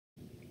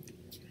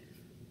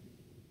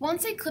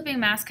Once a clipping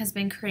mask has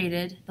been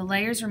created, the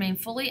layers remain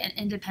fully and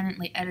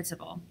independently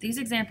editable. These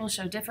examples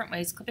show different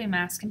ways clipping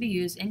masks can be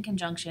used in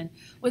conjunction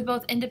with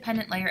both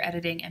independent layer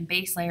editing and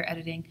base layer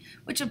editing,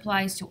 which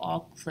applies to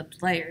all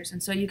clipped layers.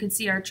 And so you can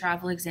see our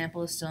travel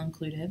example is still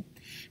included.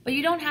 But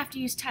you don't have to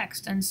use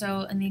text, and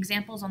so in the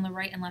examples on the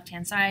right and left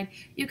hand side,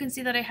 you can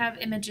see that I have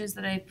images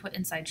that I've put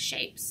inside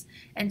shapes.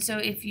 And so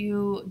if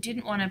you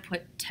didn't want to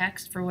put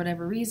text for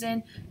whatever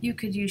reason, you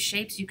could use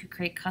shapes. You could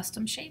create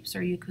custom shapes,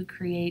 or you could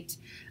create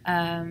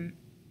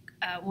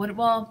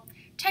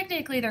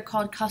technically they're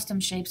called custom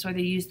shapes, where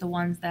they use the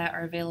ones that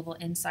are available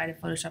inside of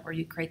Photoshop, or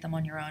you create them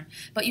on your own.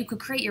 But you could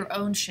create your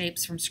own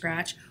shapes from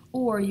scratch,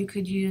 or you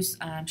could use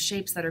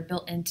shapes that are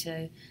built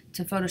into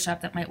Photoshop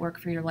that might work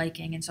for your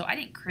liking. And so I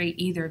didn't create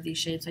either of these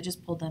shapes, I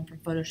just pulled them from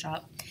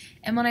Photoshop.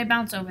 And when I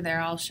bounce over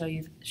there, I'll show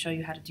you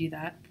how to do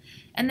that.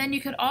 And then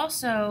you could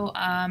also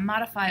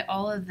modify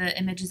all of the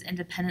images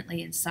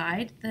independently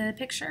inside the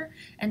picture.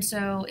 And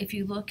so if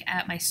you look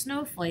at my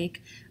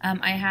snowflake,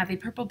 I have a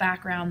purple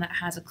background that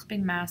has a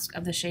clipping mask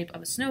of the shape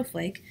of a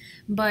snowflake.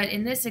 But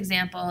in this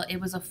example,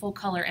 it was a full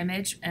color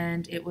image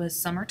and it was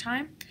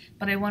summertime,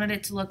 but I wanted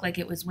it to look like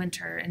it was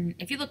winter. And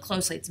if you look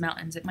closely, it's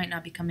mountains. It might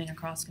not be coming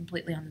across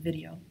completely on the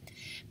video.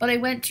 But I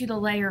went to the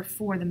layer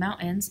for the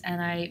mountains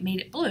and I made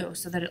it blue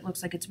so that it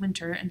looks like it's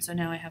winter. And so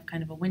now I have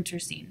kind of a winter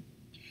scene.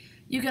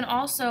 You can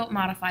also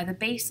modify the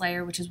base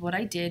layer, which is what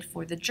I did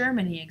for the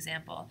Germany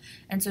example.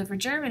 And so for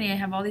Germany, I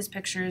have all these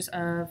pictures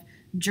of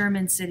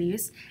German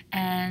cities,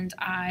 and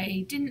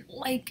I didn't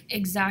like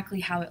exactly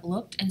how it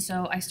looked, and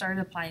so I started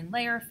applying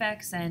layer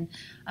effects and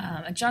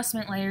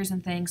adjustment layers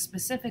and things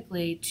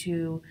specifically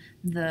to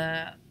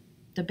the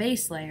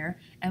base layer.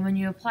 And when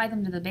you apply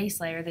them to the base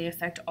layer, they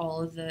affect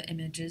all of the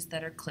images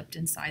that are clipped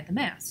inside the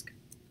mask.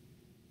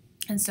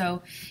 And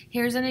so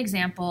here's an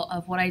example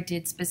of what I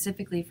did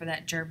specifically for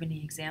that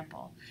Germany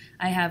example.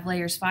 I have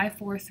layers 5,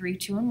 4, 3,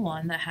 2, and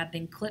 1 that have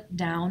been clipped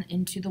down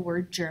into the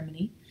word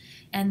Germany.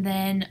 And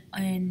then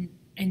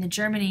in the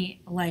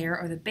Germany layer,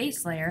 or the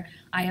base layer,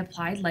 I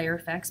applied layer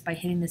effects by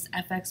hitting this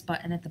FX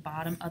button at the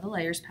bottom of the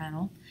layers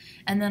panel.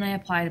 And then I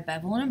applied a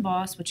bevel and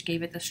emboss, which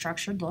gave it the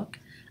structured look.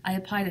 I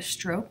applied a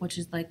stroke, which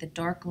is like the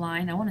dark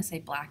line. I want to say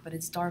black, but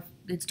it's dark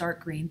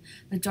green.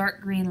 The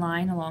dark green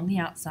line along the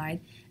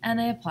outside,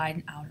 and I applied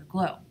an outer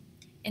glow.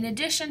 In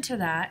addition to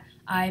that,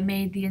 I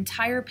made the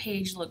entire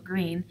page look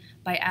green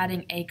by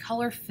adding a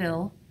color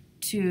fill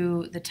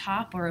to the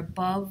top or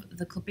above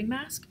the clipping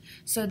mask,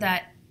 so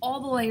that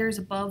all the layers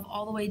above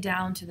all the way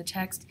down to the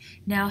text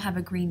now have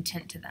a green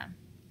tint to them.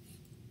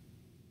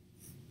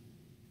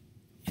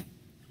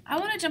 I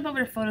want to jump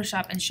over to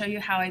Photoshop and show you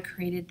how I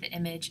created the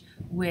image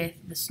with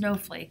the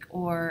snowflake,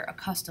 or a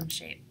custom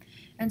shape.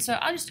 And so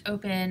I'll just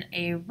open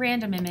a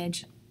random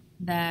image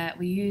that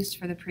we used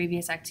for the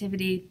previous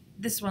activity.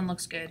 This one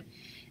looks good.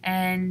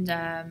 And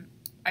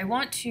I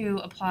want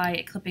to apply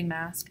a clipping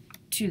mask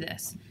to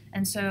this.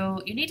 And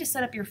so you need to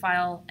set up your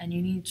file and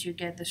you need to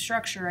get the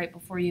structure right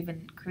before you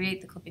even create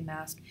the clipping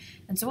mask.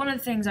 And so one of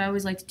the things I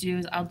always like to do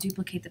is I'll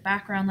duplicate the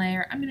background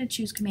layer. I'm going to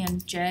choose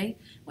Command J,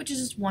 which is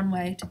just one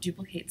way to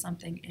duplicate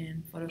something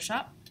in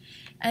Photoshop.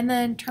 And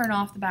then turn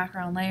off the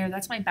background layer.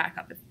 That's my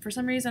backup. If for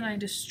some reason I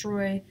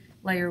destroy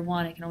layer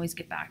 1, I can always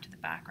get back to the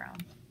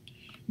background.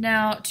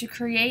 Now, to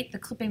create the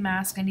clipping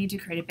mask, I need to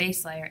create a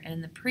base layer. And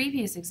in the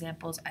previous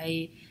examples,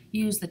 I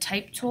used the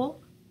type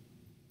tool,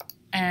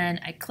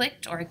 and I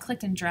clicked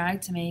and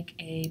dragged to make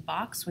a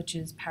box, which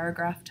is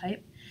paragraph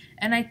type,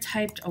 and I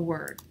typed a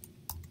word,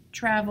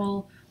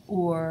 travel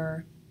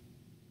or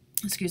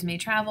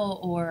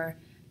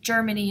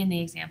Germany in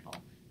the example.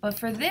 But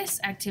for this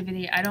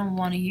activity, I don't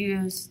want to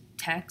use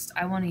text,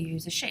 I want to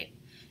use a shape.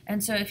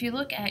 And so if you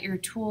look at your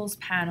tools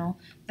panel,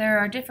 there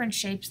are different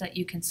shapes that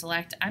you can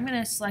select. I'm going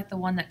to select the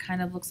one that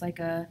kind of looks like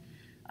a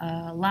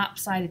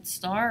lopsided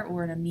star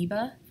or an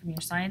amoeba from your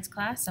science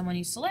class. And when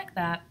you select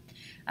that,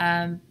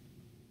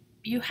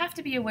 you have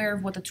to be aware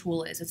of what the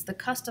tool is. It's the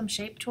custom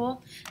shape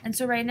tool. And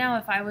so right now,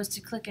 if I was to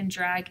click and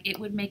drag, it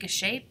would make a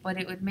shape, but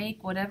it would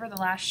make whatever the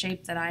last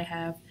shape that I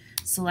have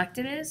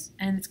selected is.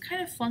 And it's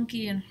kind of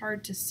funky and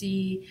hard to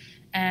see.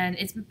 And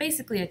it's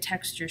basically a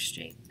texture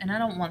shape. And I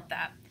don't want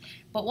that.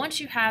 But once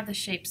you have the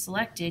shape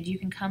selected, you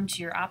can come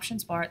to your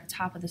options bar at the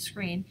top of the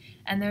screen,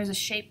 and there's a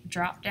shape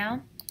drop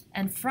down.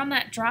 And from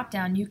that drop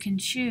down, you can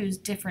choose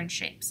different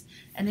shapes.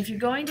 And if you're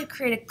going to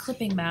create a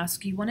clipping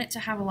mask, you want it to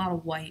have a lot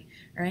of white,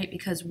 right?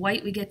 Because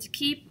white we get to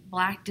keep,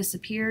 black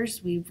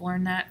disappears. We've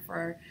learned that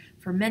for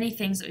many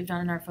things that we've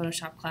done in our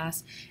Photoshop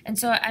class. And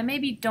so I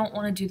maybe don't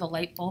want to do the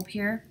light bulb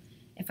here.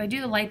 If I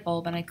do the light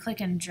bulb and I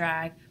click and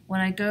drag, when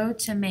I go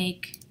to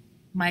make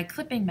my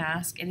clipping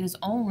mask, it is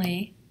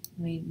only,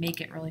 let me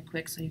make it really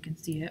quick so you can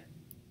see it.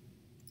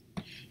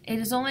 It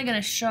is only going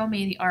to show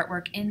me the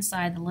artwork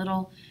inside the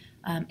little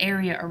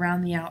area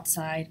around the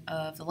outside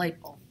of the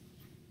light bulb.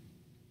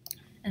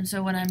 And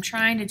so when I'm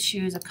trying to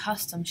choose a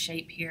custom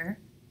shape here,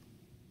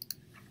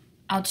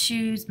 I'll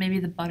choose maybe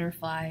the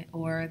butterfly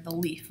or the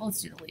leaf.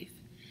 Let's do the leaf.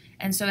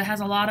 And so it has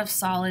a lot of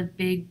solid,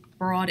 big,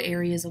 broad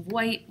areas of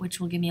white, which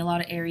will give me a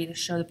lot of area to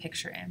show the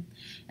picture in.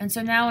 And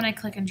so now when I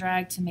click and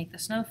drag to make the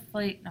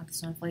snowflake, not the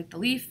snowflake, the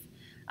leaf,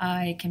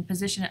 I can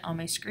position it on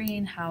my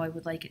screen how I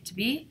would like it to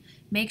be.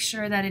 Make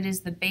sure that it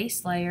is the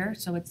base layer,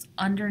 so it's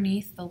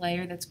underneath the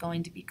layer that's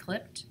going to be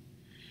clipped.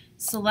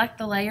 Select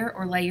the layer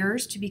or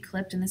layers to be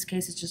clipped, in this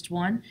case it's just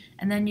one,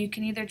 and then you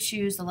can either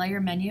choose the layer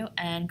menu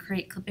and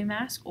create clipping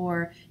mask,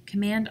 or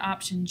Command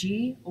Option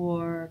G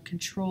or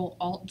Control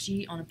Alt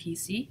G on a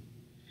PC,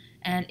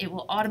 and it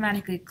will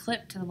automatically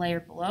clip to the layer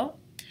below.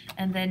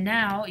 And then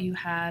now you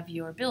have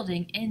your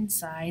building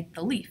inside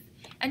the leaf.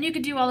 And you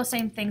could do all the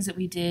same things that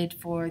we did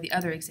for the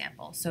other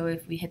example. So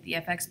if we hit the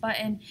FX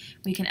button,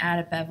 we can add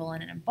a bevel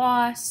and an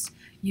emboss.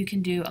 You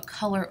can do a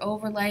color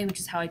overlay, which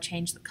is how I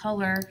change the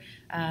color.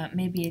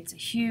 Maybe it's a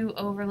hue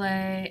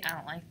overlay. I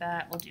don't like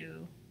that. We'll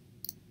do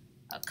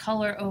a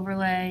color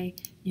overlay.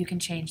 You can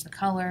change the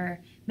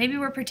color. Maybe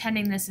we're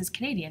pretending this is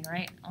Canadian,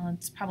 right? Well,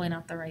 it's probably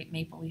not the right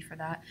maple leaf for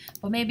that.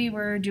 But maybe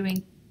we're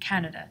doing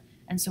Canada.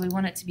 And so we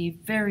want it to be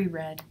very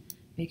red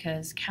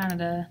because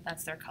Canada,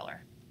 that's their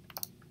color.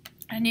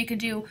 And you can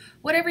do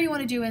whatever you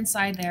want to do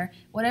inside there.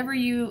 Whatever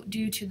you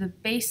do to the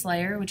base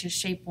layer, which is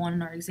shape 1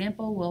 in our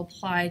example, will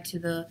apply to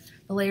the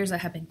layers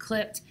that have been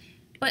clipped.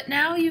 But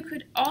now you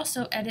could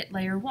also edit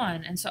layer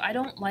 1. And so I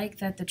don't like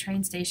that the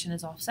train station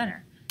is off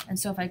center. And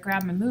so if I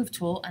grab my move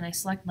tool and I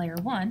select layer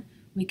 1,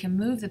 we can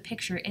move the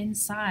picture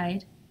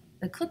inside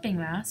the clipping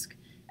mask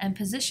and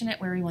position it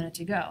where we want it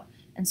to go.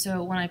 And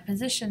so when I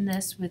position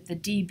this with the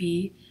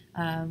DB,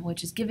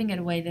 which is giving it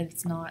away that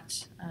it's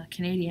not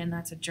Canadian,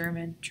 that's a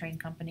German train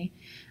company.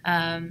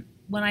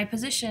 When I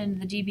position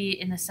the DB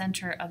in the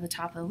center of the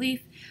top of the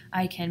leaf,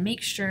 I can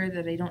make sure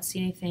that I don't see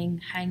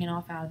anything hanging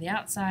off out of the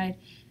outside,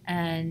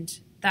 and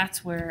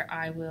that's where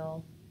I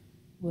will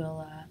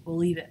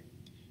leave it.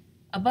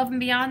 Above and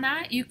beyond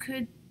that, you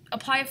could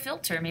apply a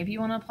filter. Maybe you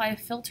want to apply a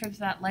filter to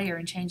that layer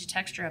and change the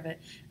texture of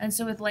it. And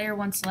so with layer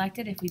 1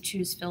 selected, if we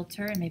choose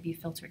filter and maybe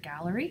filter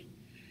gallery,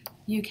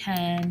 you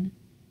can,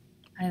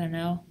 I don't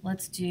know,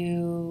 let's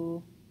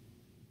do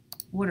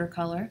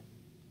watercolor.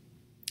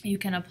 You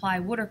can apply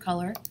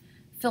watercolor,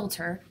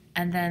 filter,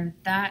 and then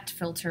that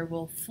filter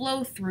will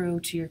flow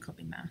through to your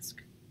clipping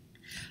mask.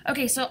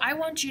 Okay, so I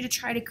want you to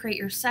try to create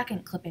your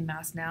second clipping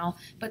mask now,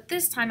 but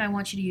this time I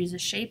want you to use a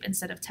shape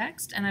instead of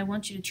text, and I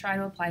want you to try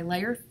to apply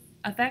layer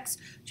effects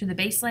to the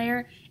base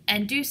layer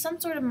and do some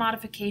sort of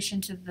modification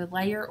to the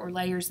layer or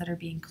layers that are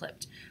being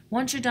clipped.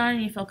 Once you're done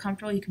and you feel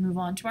comfortable, you can move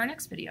on to our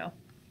next video.